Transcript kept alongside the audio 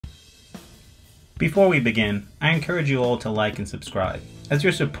Before we begin, I encourage you all to like and subscribe, as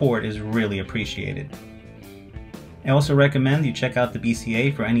your support is really appreciated. I also recommend you check out the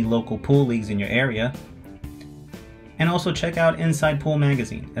BCA for any local pool leagues in your area, and also check out Inside Pool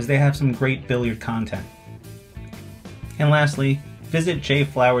Magazine, as they have some great billiard content. And lastly, visit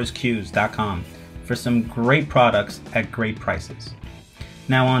jflowerscues.com for some great products at great prices.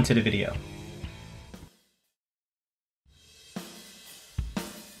 Now on to the video.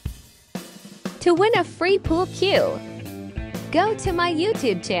 To win a free pool cue, go to my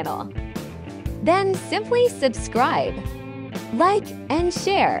YouTube channel. Then simply subscribe, like, and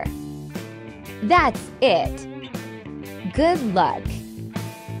share. That's it. Good luck.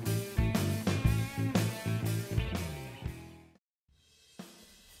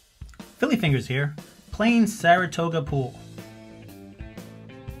 Philly Fingers here, playing Saratoga Pool.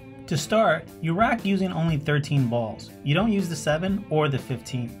 To start, you rack using only 13 balls. You don't use the 7 or the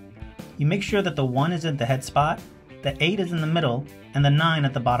 15. You make sure that the 1 is at the head spot, the 8 is in the middle, and the 9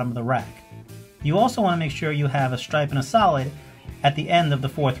 at the bottom of the rack. You also want to make sure you have a stripe and a solid at the end of the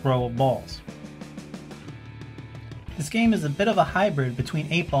 4th row of balls. This game is a bit of a hybrid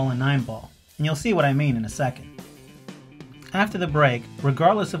between 8 ball and 9 ball, and you'll see what I mean in a second. After the break,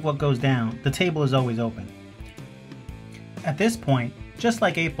 regardless of what goes down, the table is always open. At this point, just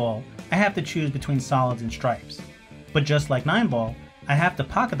like 8 ball, I have to choose between solids and stripes. But just like 9 ball, I have to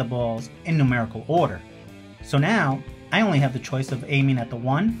pocket the balls in numerical order. So now, I only have the choice of aiming at the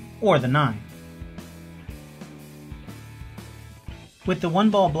 1 or the 9. With the 1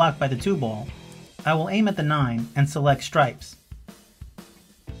 ball blocked by the 2 ball, I will aim at the 9 and select stripes.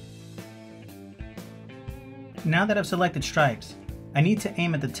 Now that I've selected stripes, I need to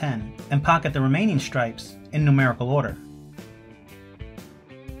aim at the 10 and pocket the remaining stripes in numerical order.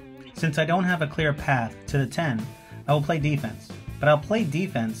 Since I don't have a clear path to the 10, I will play defense, but I'll play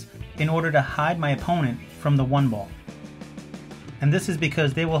defense in order to hide my opponent from the 1 ball. And this is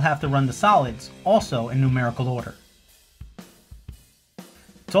because they will have to run the solids also in numerical order.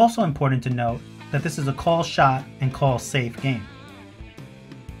 It's also important to note that this is a call shot and call safe game.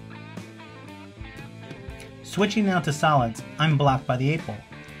 Switching now to solids, I'm blocked by the 8 ball,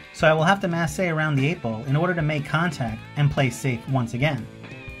 so I will have to masse around the 8 ball in order to make contact and play safe once again.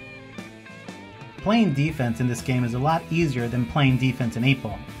 Playing defense in this game is a lot easier than playing defense in 8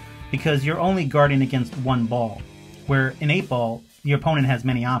 ball, because you're only guarding against 1 ball, where in 8 ball, your opponent has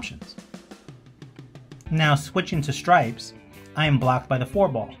many options. Now switching to stripes, I am blocked by the 4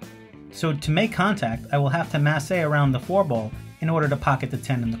 ball, so to make contact, I will have to masse around the 4 ball in order to pocket the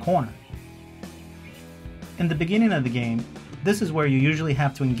 10 in the corner. In the beginning of the game, this is where you usually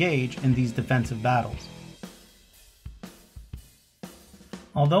have to engage in these defensive battles.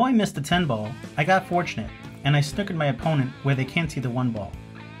 Although I missed the 10 ball, I got fortunate, and I snookered my opponent where they can't see the 1 ball.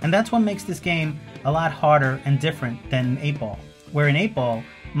 And that's what makes this game a lot harder and different than 8 ball, where in 8 ball,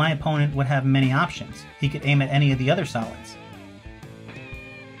 my opponent would have many options. He could aim at any of the other solids.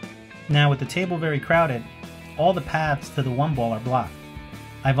 Now with the table very crowded, all the paths to the 1 ball are blocked.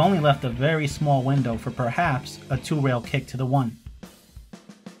 I've only left a very small window for perhaps a 2-rail kick to the 1.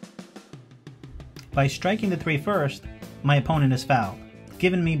 By striking the 3 first, my opponent is fouled,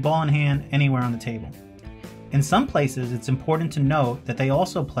 giving me ball in hand anywhere on the table. In some places, it's important to note that they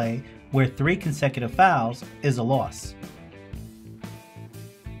also play where 3 consecutive fouls is a loss.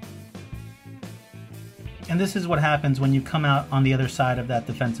 And this is what happens when you come out on the other side of that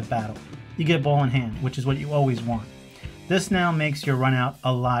defensive battle. You get ball in hand, which is what you always want. This now makes your run out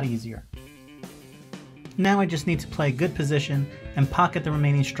a lot easier. Now I just need to play good position and pocket the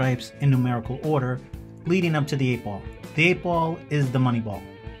remaining stripes in numerical order, leading up to the 8 ball. The 8 ball is the money ball.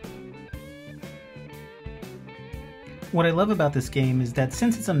 What I love about this game is that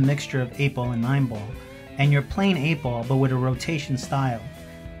since it's a mixture of 8 ball and 9 ball, and you're playing 8 ball but with a rotation style,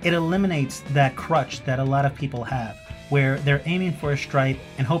 it eliminates that crutch that a lot of people have, where they're aiming for a stripe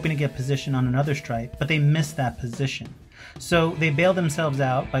and hoping to get position on another stripe, but they miss that position. So they bail themselves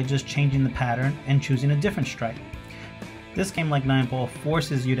out by just changing the pattern and choosing a different stripe. This game, like 9 ball,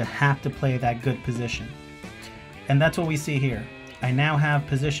 forces you to have to play that good position. And that's what we see here. I now have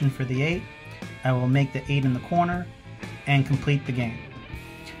position for the 8, I will make the 8 in the corner, and complete the game.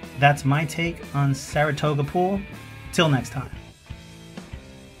 That's my take on Saratoga Pool. Till next time.